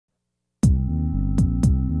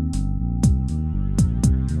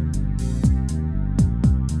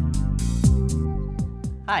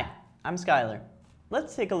Hi, I'm Skylar.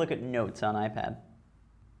 Let's take a look at Notes on iPad. I'm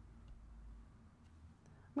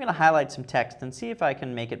going to highlight some text and see if I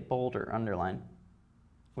can make it bold or underline,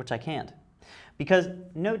 which I can't, because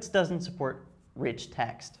Notes doesn't support rich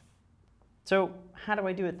text. So how do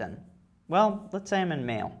I do it then? Well, let's say I'm in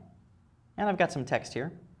Mail, and I've got some text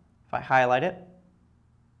here. If I highlight it,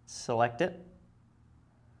 select it,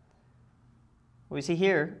 what we see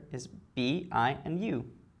here is B, I, and U.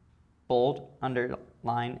 Bold,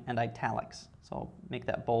 underline, and italics. So I'll make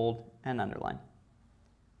that bold and underline.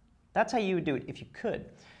 That's how you would do it if you could.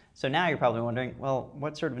 So now you're probably wondering, well,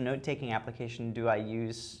 what sort of note-taking application do I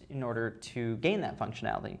use in order to gain that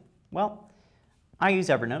functionality? Well, I use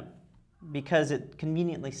Evernote because it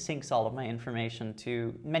conveniently syncs all of my information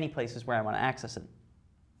to many places where I want to access it.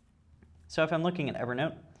 So if I'm looking at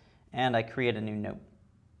Evernote and I create a new note,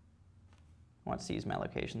 I want to use my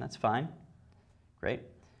location, that's fine. Great.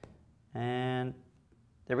 And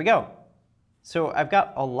there we go. So I've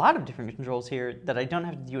got a lot of different controls here that I don't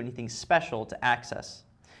have to do anything special to access.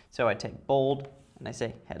 So I take bold and I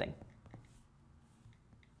say heading.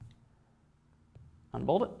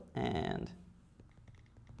 Unbold it and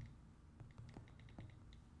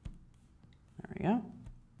there we go.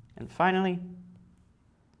 And finally,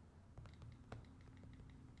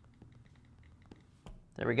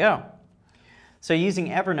 there we go. So using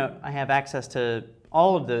Evernote, I have access to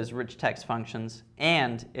all of those rich text functions,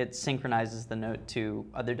 and it synchronizes the note to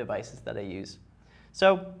other devices that I use.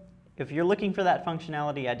 So if you're looking for that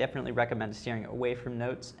functionality, I definitely recommend steering away from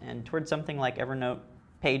Notes and towards something like Evernote,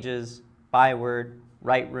 Pages, Byword,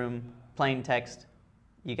 Write Room, Plain Text.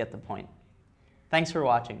 You get the point. Thanks for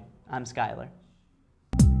watching. I'm Skylar.